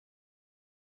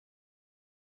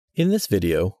In this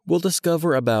video, we'll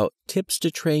discover about tips to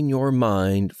train your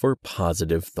mind for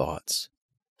positive thoughts.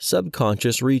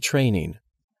 Subconscious retraining.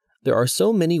 There are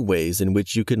so many ways in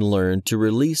which you can learn to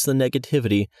release the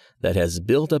negativity that has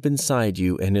built up inside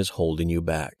you and is holding you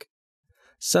back.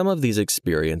 Some of these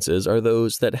experiences are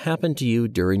those that happened to you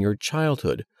during your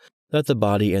childhood, that the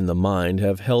body and the mind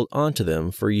have held onto them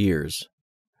for years.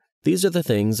 These are the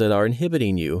things that are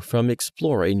inhibiting you from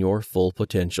exploring your full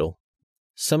potential.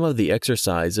 Some of the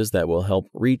exercises that will help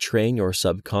retrain your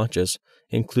subconscious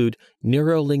include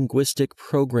neuro-linguistic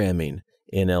programming,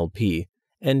 NLP,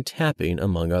 and tapping,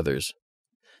 among others.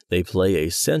 They play a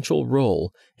central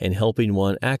role in helping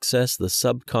one access the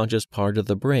subconscious part of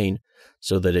the brain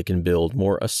so that it can build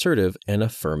more assertive and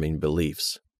affirming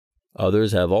beliefs.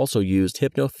 Others have also used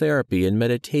hypnotherapy and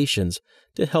meditations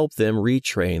to help them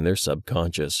retrain their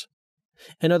subconscious.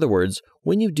 In other words,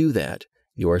 when you do that,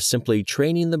 you are simply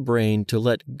training the brain to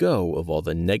let go of all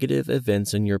the negative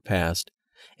events in your past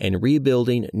and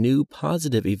rebuilding new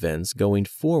positive events going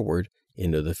forward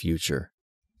into the future.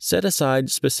 Set aside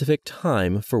specific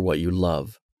time for what you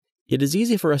love. It is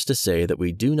easy for us to say that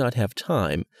we do not have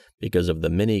time because of the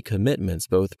many commitments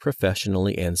both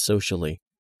professionally and socially.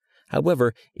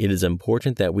 However, it is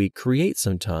important that we create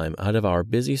some time out of our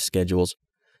busy schedules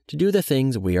to do the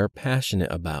things we are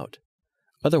passionate about.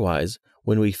 Otherwise,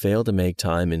 when we fail to make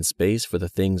time and space for the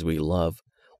things we love,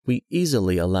 we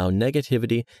easily allow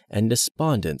negativity and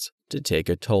despondence to take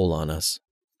a toll on us.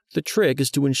 The trick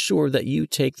is to ensure that you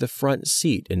take the front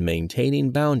seat in maintaining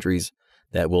boundaries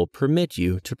that will permit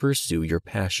you to pursue your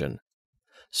passion.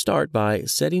 Start by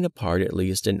setting apart at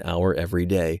least an hour every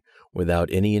day without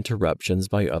any interruptions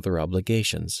by other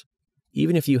obligations.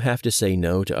 Even if you have to say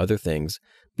no to other things,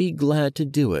 be glad to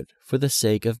do it for the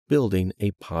sake of building a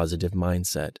positive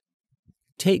mindset.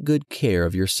 Take good care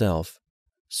of yourself.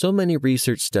 So many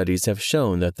research studies have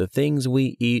shown that the things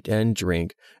we eat and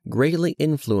drink greatly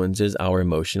influences our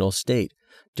emotional state,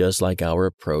 just like our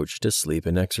approach to sleep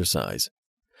and exercise.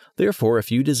 Therefore, if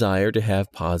you desire to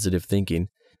have positive thinking,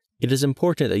 it is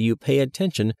important that you pay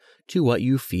attention to what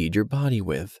you feed your body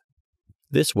with.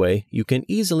 This way, you can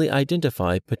easily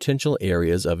identify potential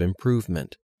areas of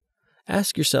improvement.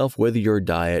 Ask yourself whether your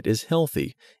diet is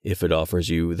healthy if it offers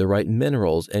you the right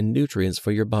minerals and nutrients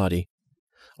for your body.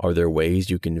 Are there ways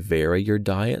you can vary your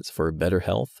diets for better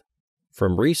health?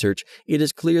 From research, it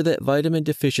is clear that vitamin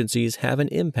deficiencies have an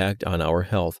impact on our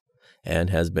health and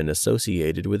has been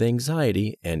associated with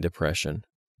anxiety and depression.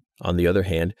 On the other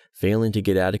hand, failing to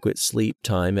get adequate sleep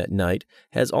time at night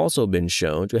has also been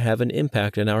shown to have an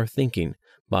impact on our thinking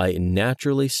by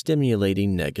naturally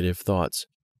stimulating negative thoughts.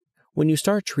 When you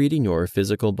start treating your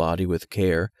physical body with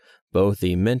care, both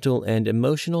the mental and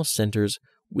emotional centers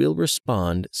will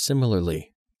respond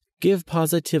similarly. Give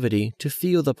positivity to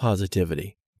feel the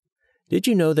positivity. Did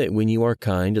you know that when you are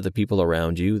kind to the people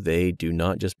around you, they do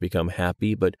not just become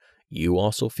happy, but you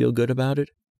also feel good about it?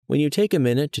 When you take a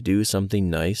minute to do something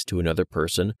nice to another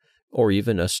person, or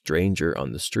even a stranger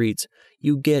on the streets,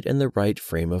 you get in the right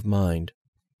frame of mind.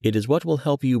 It is what will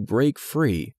help you break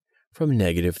free from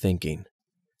negative thinking.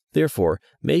 Therefore,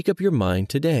 make up your mind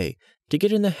today to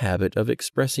get in the habit of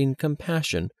expressing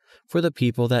compassion for the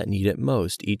people that need it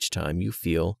most each time you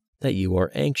feel that you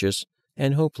are anxious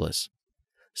and hopeless.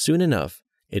 Soon enough,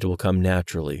 it will come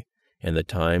naturally, and the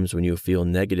times when you feel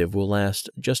negative will last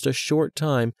just a short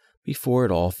time before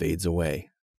it all fades away.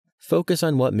 Focus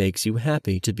on what makes you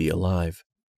happy to be alive.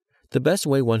 The best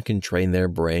way one can train their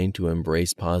brain to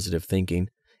embrace positive thinking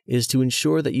is to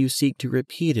ensure that you seek to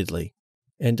repeatedly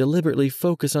and deliberately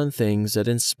focus on things that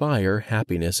inspire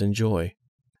happiness and joy.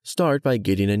 Start by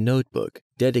getting a notebook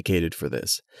dedicated for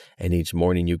this, and each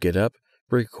morning you get up,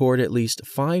 record at least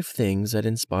 5 things that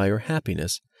inspire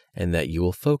happiness and that you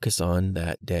will focus on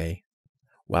that day.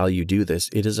 While you do this,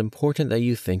 it is important that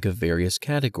you think of various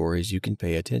categories you can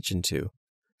pay attention to.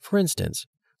 For instance,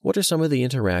 what are some of the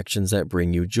interactions that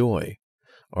bring you joy?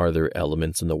 Are there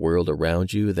elements in the world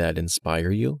around you that inspire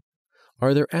you?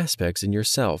 Are there aspects in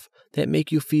yourself that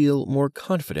make you feel more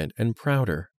confident and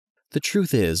prouder? The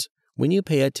truth is, when you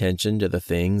pay attention to the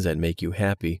things that make you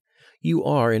happy, you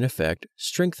are, in effect,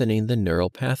 strengthening the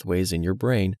neural pathways in your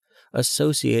brain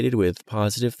associated with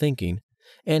positive thinking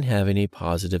and having a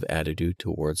positive attitude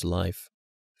towards life.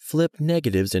 Flip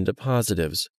negatives into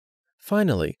positives.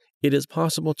 Finally, it is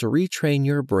possible to retrain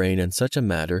your brain in such a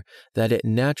manner that it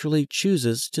naturally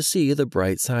chooses to see the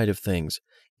bright side of things,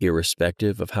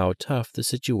 irrespective of how tough the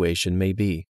situation may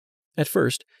be. At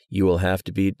first, you will have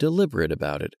to be deliberate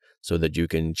about it so that you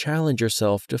can challenge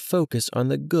yourself to focus on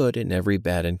the good in every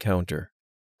bad encounter.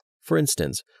 For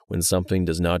instance, when something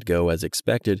does not go as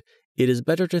expected, It is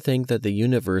better to think that the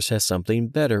universe has something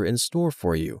better in store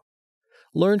for you.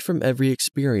 Learn from every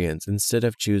experience instead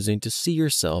of choosing to see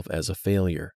yourself as a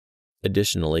failure.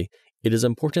 Additionally, it is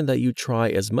important that you try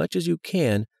as much as you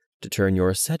can to turn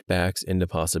your setbacks into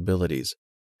possibilities.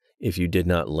 If you did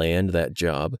not land that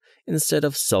job, instead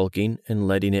of sulking and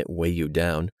letting it weigh you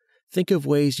down, think of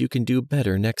ways you can do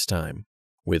better next time.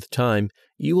 With time,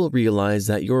 you will realize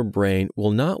that your brain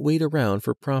will not wait around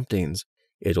for promptings.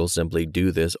 It will simply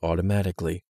do this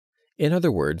automatically. In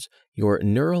other words, your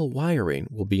neural wiring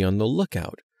will be on the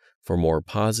lookout for more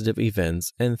positive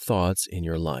events and thoughts in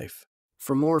your life.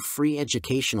 For more free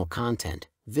educational content,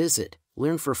 visit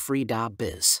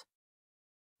learnforfree.biz.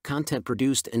 Content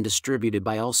produced and distributed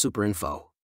by AllSuperInfo.